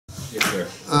Yes, sir.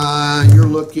 You're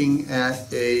looking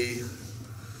at a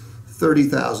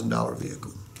 $30,000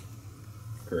 vehicle.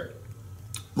 Correct.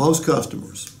 Most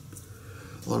customers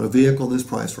on a vehicle in this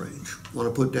price range want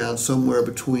to put down somewhere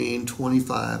between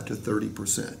 25 to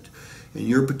 30%. In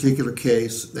your particular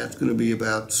case, that's going to be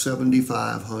about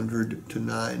 $7,500 to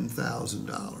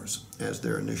 $9,000 as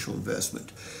their initial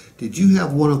investment. Did you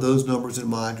have one of those numbers in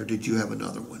mind, or did you have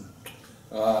another one?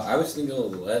 I was thinking a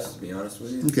little less, to be honest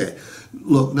with you. Okay.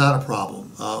 Look, not a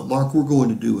problem. Mark, we're going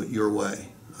to do it your way.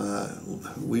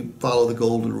 We follow the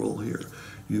golden rule here.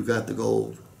 You've got the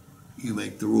gold, you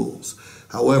make the rules.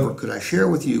 However, could I share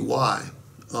with you why?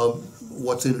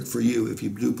 What's in it for you if you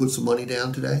do put some money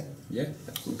down today? Yeah,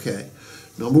 absolutely. Okay.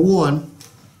 Number one,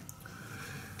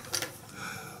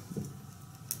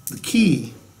 the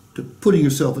key to putting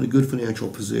yourself in a good financial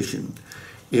position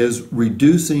is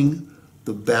reducing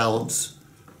the balance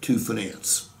to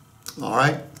finance. All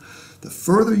right? The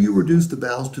further you reduce the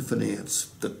balance to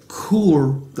finance, the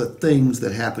cooler the things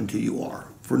that happen to you are.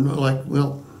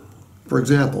 For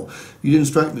example, you didn't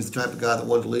strike me as the type of guy that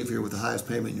wanted to live here with the highest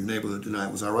payment in your neighborhood tonight.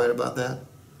 Was I right about that?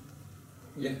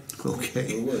 Yeah.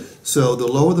 Okay. It would. So the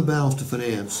lower the balance to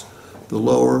finance, the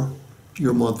lower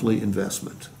your monthly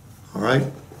investment. All right?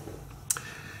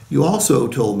 You also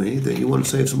told me that you want to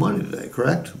save some money today,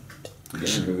 correct? Yeah,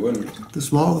 who wouldn't? The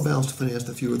smaller the balance to finance,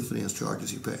 the fewer the finance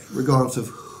charges you pay, regardless of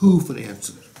who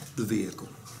finances the vehicle.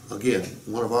 Again,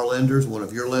 one of our lenders, one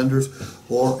of your lenders,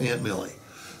 or Aunt Millie.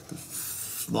 The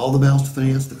smaller the balance to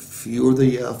finance, the fewer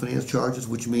the finance charges,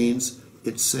 which means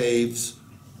it saves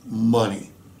money.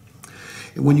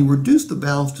 And when you reduce the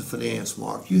balance to finance,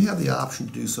 Mark, you have the option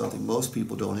to do something most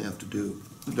people don't have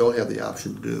the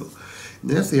option to do.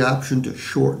 And that's the option to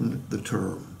shorten the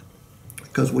term.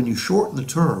 Because when you shorten the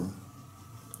term,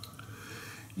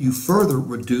 you further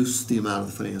reduce the amount of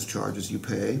the finance charges you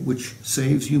pay, which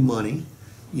saves you money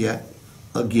yet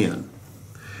again.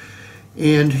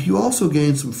 And you also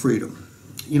gain some freedom.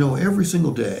 You know, every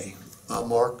single day,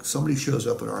 Mark, somebody shows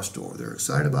up at our store. They're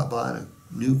excited about buying a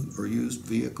new or used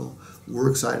vehicle.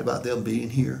 We're excited about them being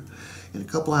here. And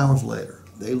a couple hours later,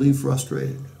 they leave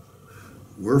frustrated.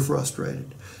 We're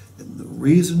frustrated. And the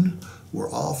reason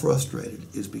we're all frustrated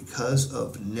is because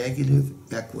of negative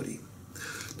equity.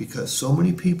 Because so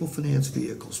many people finance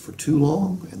vehicles for too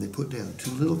long and they put down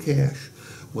too little cash.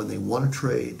 When they want to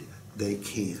trade, they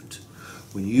can't.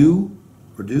 When you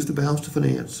reduce the balance to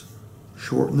finance,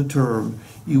 shorten the term,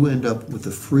 you end up with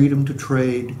the freedom to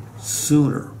trade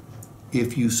sooner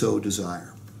if you so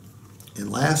desire. And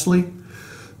lastly,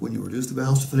 when you reduce the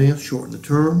balance to finance, shorten the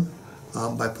term,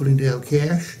 by putting down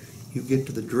cash, you get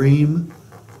to the dream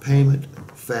payment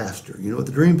faster. You know what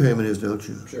the dream payment is, don't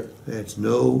you? Sure. It's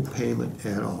no payment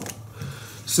at all.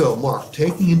 So, Mark,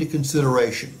 taking into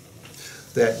consideration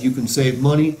that you can save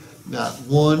money not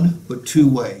one but two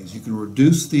ways. You can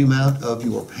reduce the amount of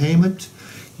your payment,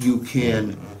 you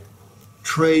can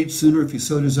trade sooner if you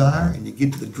so desire, and you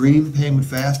get to the dream payment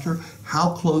faster.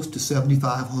 How close to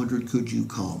 $7,500 could you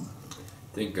come?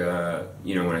 I think,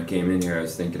 when I came in here, I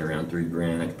was thinking around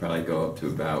 $3,000. I could probably go up to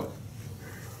about,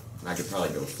 I could probably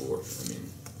go 4. I mean,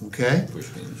 okay.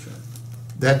 Push me in the shot.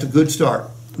 That's a good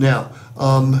start. Now,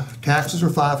 taxes are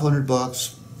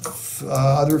 $500.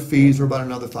 Other fees are about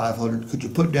another $500. Could you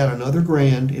put down another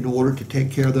 $1,000 in order to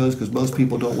take care of those? Because most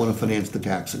people don't want to finance the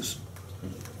taxes.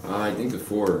 I think the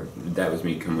 4, that was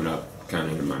me coming up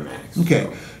kind of to my max. Okay,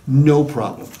 so. No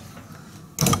problem.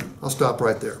 I'll stop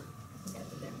right there.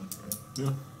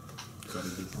 Yeah.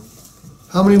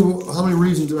 How many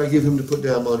reasons did I give him to put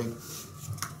down money?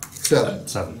 7.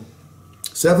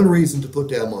 7 reasons to put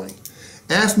down money.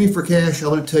 Ask me for cash, I'm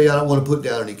going to tell you I don't want to put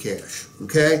down any cash.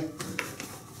 Okay?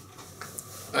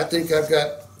 I think I've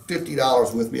got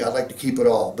 $50 with me. I'd like to keep it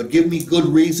all. But give me good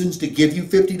reasons to give you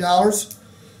 $50.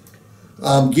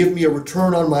 Give me a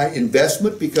return on my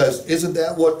investment, because isn't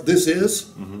that what this is?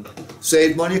 Mm-hmm.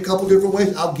 Save money a couple different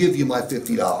ways. I'll give you my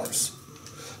 $50.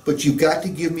 But you've got to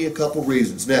give me a couple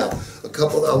reasons. Now,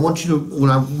 I want you to, when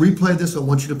I replay this, I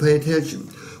want you to pay attention.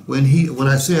 When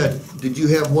I said, did you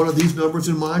have one of these numbers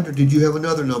in mind, or did you have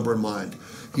another number in mind?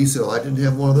 He said, I didn't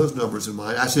have one of those numbers in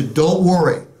mind. I said, don't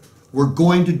worry. We're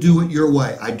going to do it your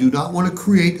way. I do not want to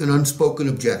create an unspoken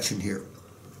objection here.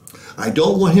 I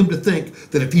don't want him to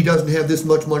think that if he doesn't have this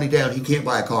much money down, he can't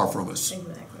buy a car from us.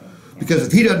 Exactly. Because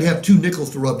if he doesn't have 2 nickels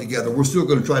to rub together, we're still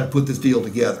going to try to put this deal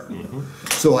together. Mm-hmm.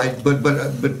 So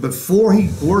but before he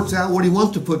blurts out what he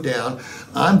wants to put down,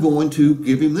 I'm going to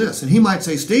give him this. And he might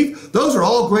say, Steve, those are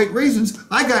all great reasons.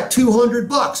 I got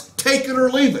 $200. Take it or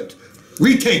leave it.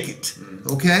 We take it.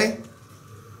 Okay?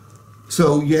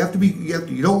 So you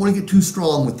don't want to get too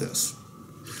strong with this.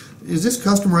 is this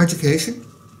customer education?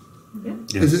 Yeah.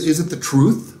 Yes. Is it the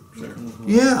truth? Sure.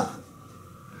 Yeah.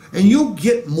 And you'll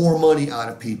get more money out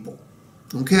of people.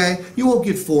 Okay? You won't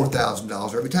get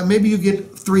 $4,000 every time. Maybe you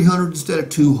get 300 instead of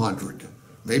 200.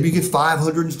 Maybe you get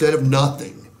 500 instead of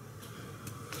nothing.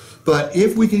 But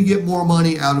if we can get more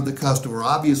money out of the customer,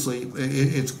 obviously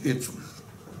it's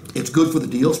good for the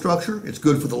deal structure, it's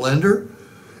good for the lender,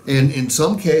 and in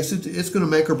some cases it's going to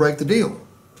make or break the deal,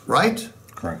 right?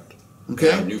 Correct. Okay?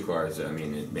 Yeah, new cars, I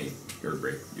mean, it may or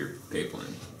break your pay plan,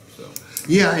 so.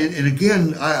 Yeah, and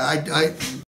again, I